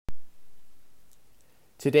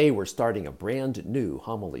Today we're starting a brand new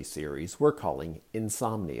homily series we're calling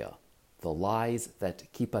Insomnia, the Lies That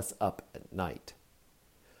Keep Us Up at Night.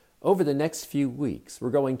 Over the next few weeks,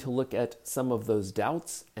 we're going to look at some of those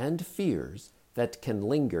doubts and fears that can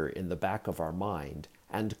linger in the back of our mind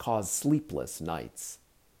and cause sleepless nights.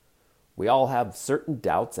 We all have certain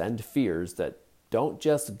doubts and fears that don't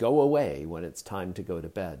just go away when it's time to go to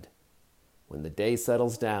bed. When the day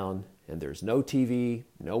settles down and there's no TV,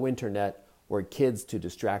 no internet, or kids to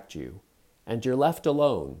distract you, and you're left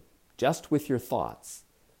alone just with your thoughts,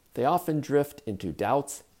 they often drift into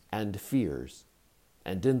doubts and fears.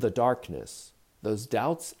 And in the darkness, those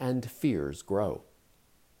doubts and fears grow.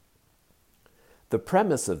 The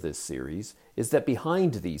premise of this series is that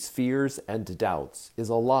behind these fears and doubts is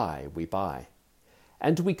a lie we buy.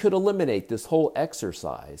 And we could eliminate this whole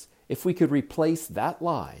exercise if we could replace that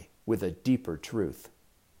lie with a deeper truth.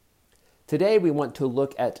 Today we want to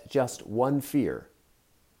look at just one fear,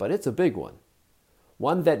 but it's a big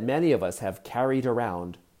one that many of us have carried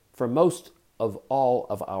around for most of all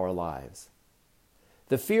of our lives.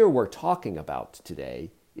 The fear we're talking about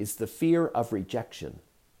today is the fear of rejection.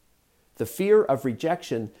 The fear of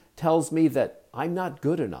rejection tells me that I'm not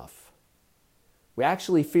good enough. We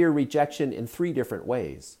actually fear rejection in 3 different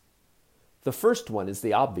ways. The first one is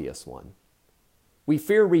the obvious one. We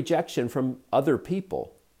fear rejection from other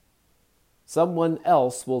people. Someone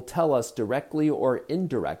else will tell us directly or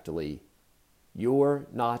indirectly, "You're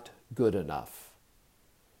not good enough.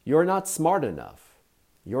 You're not smart enough.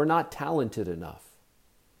 You're not talented enough."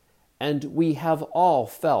 And we have all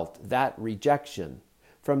felt that rejection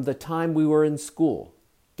from the time we were in school,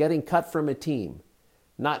 getting cut from a team,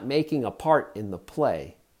 not making a part in the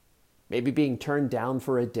play, maybe being turned down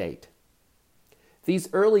for a date.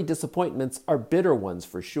 These early disappointments are bitter ones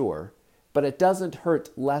for sure, but it doesn't hurt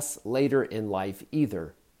less later in life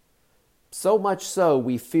either. So much so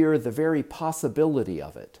we fear the very possibility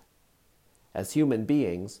of it. As human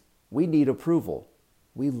beings, we need approval.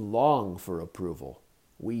 We long for approval.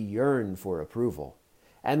 We yearn for approval.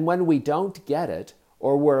 And when we don't get it,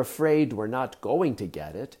 or we're afraid we're not going to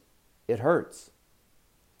get it, it hurts.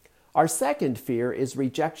 Our second fear is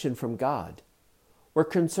rejection from God. We're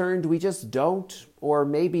concerned we just don't, or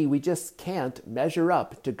maybe we just can't measure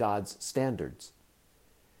up to God's standards.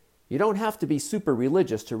 You don't have to be super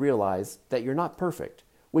religious to realize that you're not perfect,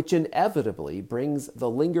 which inevitably brings the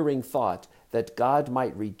lingering thought that God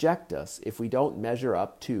might reject us if we don't measure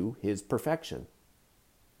up to His perfection.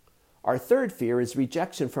 Our third fear is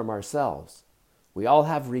rejection from ourselves. We all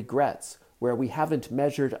have regrets where we haven't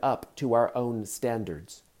measured up to our own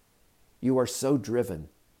standards. You are so driven.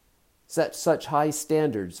 Set such high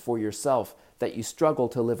standards for yourself that you struggle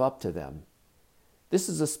to live up to them. This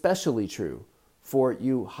is especially true for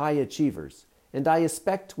you high achievers, and I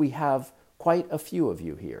expect we have quite a few of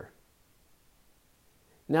you here.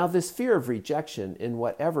 Now, this fear of rejection in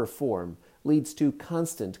whatever form leads to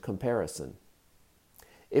constant comparison.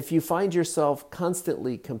 If you find yourself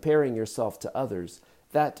constantly comparing yourself to others,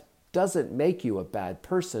 that doesn't make you a bad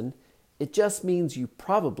person. It just means you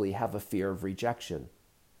probably have a fear of rejection.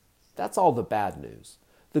 That's all the bad news.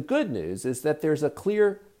 The good news is that there's a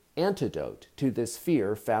clear antidote to this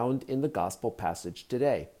fear found in the gospel passage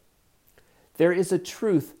today. There is a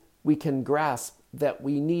truth we can grasp that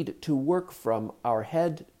we need to work from our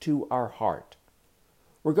head to our heart.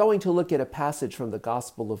 We're going to look at a passage from the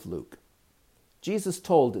Gospel of Luke. Jesus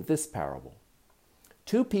told this parable.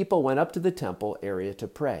 2 people went up to the temple area to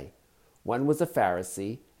pray. One was a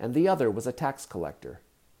Pharisee and the other was a tax collector.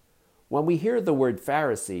 When we hear the word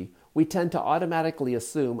Pharisee, we tend to automatically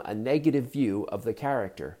assume a negative view of the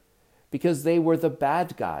character because they were the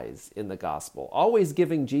bad guys in the gospel, always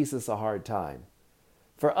giving Jesus a hard time.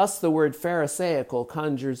 For us, the word Pharisaical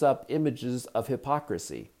conjures up images of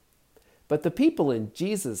hypocrisy. But the people in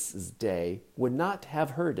Jesus' day would not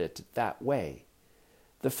have heard it that way.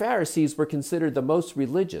 The Pharisees were considered the most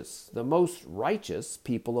religious, the most righteous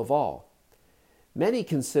people of all. Many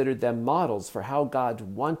considered them models for how God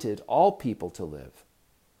wanted all people to live.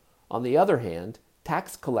 On the other hand,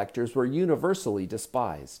 tax collectors were universally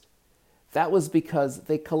despised. That was because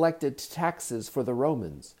they collected taxes for the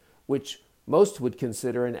Romans, which most would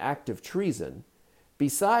consider an act of treason,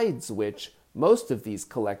 besides which most of these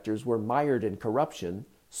collectors were mired in corruption,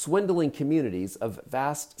 swindling communities of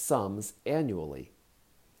vast sums annually.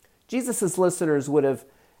 Jesus' listeners would have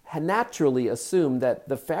naturally assumed that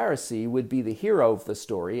the Pharisee would be the hero of the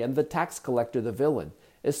story and the tax collector the villain,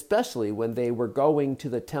 especially when they were going to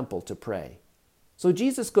the temple to pray. So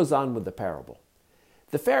Jesus goes on with the parable.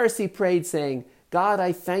 The Pharisee prayed saying, "God,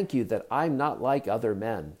 I thank you that I'm not like other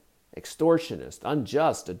men, extortionists,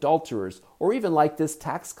 unjust, adulterers, or even like this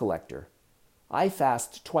tax collector. I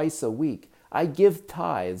fast twice a week. I give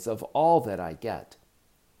tithes of all that I get.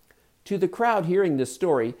 To the crowd hearing this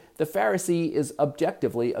story, the Pharisee is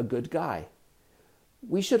objectively a good guy.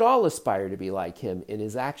 We should all aspire to be like him in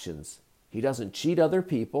his actions. He doesn't cheat other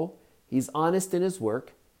people. He's honest in his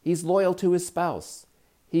work. He's loyal to his spouse.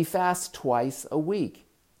 He fasts twice a week,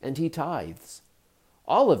 and he tithes.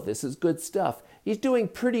 All of this is good stuff. He's doing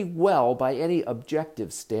pretty well by any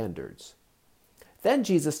objective standards. Then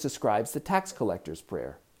Jesus describes the tax collector's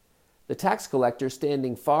prayer. The tax collector,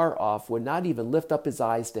 standing far off, would not even lift up his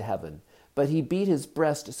eyes to heaven, but he beat his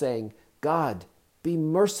breast, saying, "God, be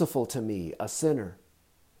merciful to me, a sinner."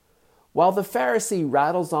 While the Pharisee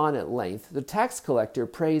rattles on at length, the tax collector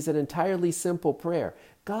prays an entirely simple prayer.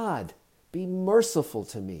 "God, be merciful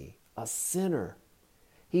to me, a sinner."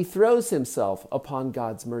 He throws himself upon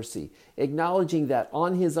God's mercy, acknowledging that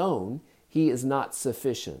on his own he is not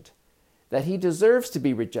sufficient, that he deserves to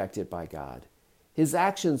be rejected by God. His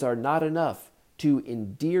actions are not enough to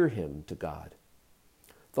endear him to God.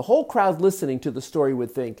 The whole crowd listening to the story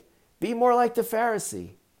would think, "Be more like the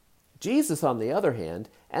Pharisee." Jesus, on the other hand,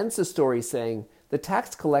 ends the story saying, "The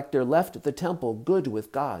tax collector left the temple good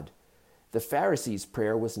with God." The Pharisee's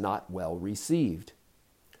prayer was not well received.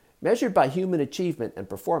 Measured by human achievement and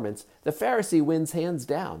performance, the Pharisee wins hands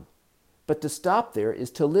down. But to stop there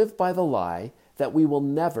is to live by the lie that we will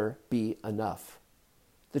never be enough.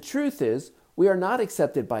 The truth is, we are not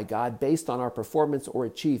accepted by God based on our performance or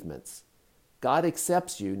achievements. God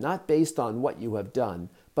accepts you not based on what you have done,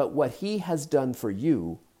 but what he has done for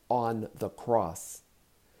you on the cross.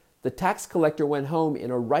 The tax collector went home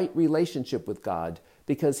in a right relationship with God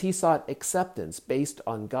because he sought acceptance based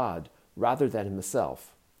on God rather than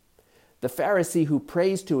himself. The Pharisee who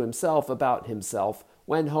prays to himself about himself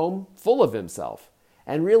went home full of himself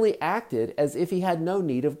and really acted as if he had no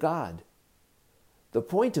need of God. The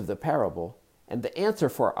point of the parable, and the answer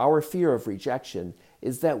for our fear of rejection,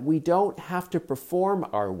 is that we don't have to perform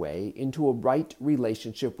our way into a right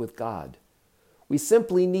relationship with God. We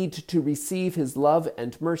simply need to receive his love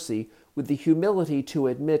and mercy with the humility to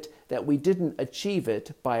admit that we didn't achieve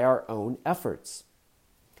it by our own efforts.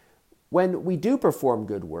 When we do perform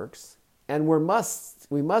good works, and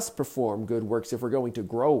we must perform good works if we're going to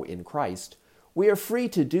grow in Christ, we are free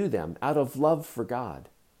to do them out of love for God,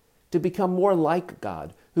 to become more like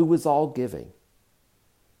God, who was all giving.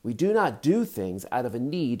 We do not do things out of a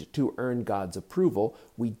need to earn God's approval.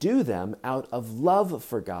 We do them out of love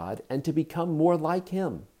for God and to become more like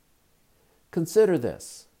him. Consider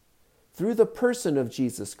this. Through the person of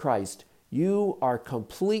Jesus Christ, you are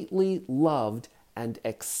completely loved and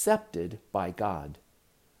accepted by God.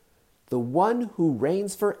 The one who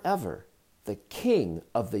reigns forever, the King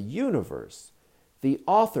of the universe, the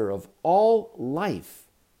author of all life,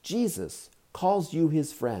 Jesus, calls you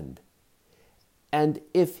his friend. And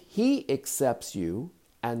if he accepts you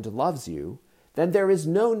and loves you, then there is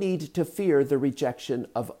no need to fear the rejection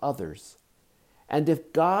of others. And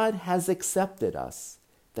if God has accepted us,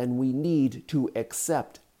 then we need to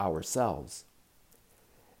accept ourselves.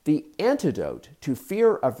 The antidote to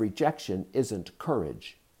fear of rejection isn't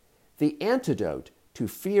courage. The antidote to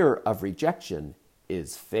fear of rejection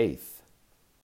is faith.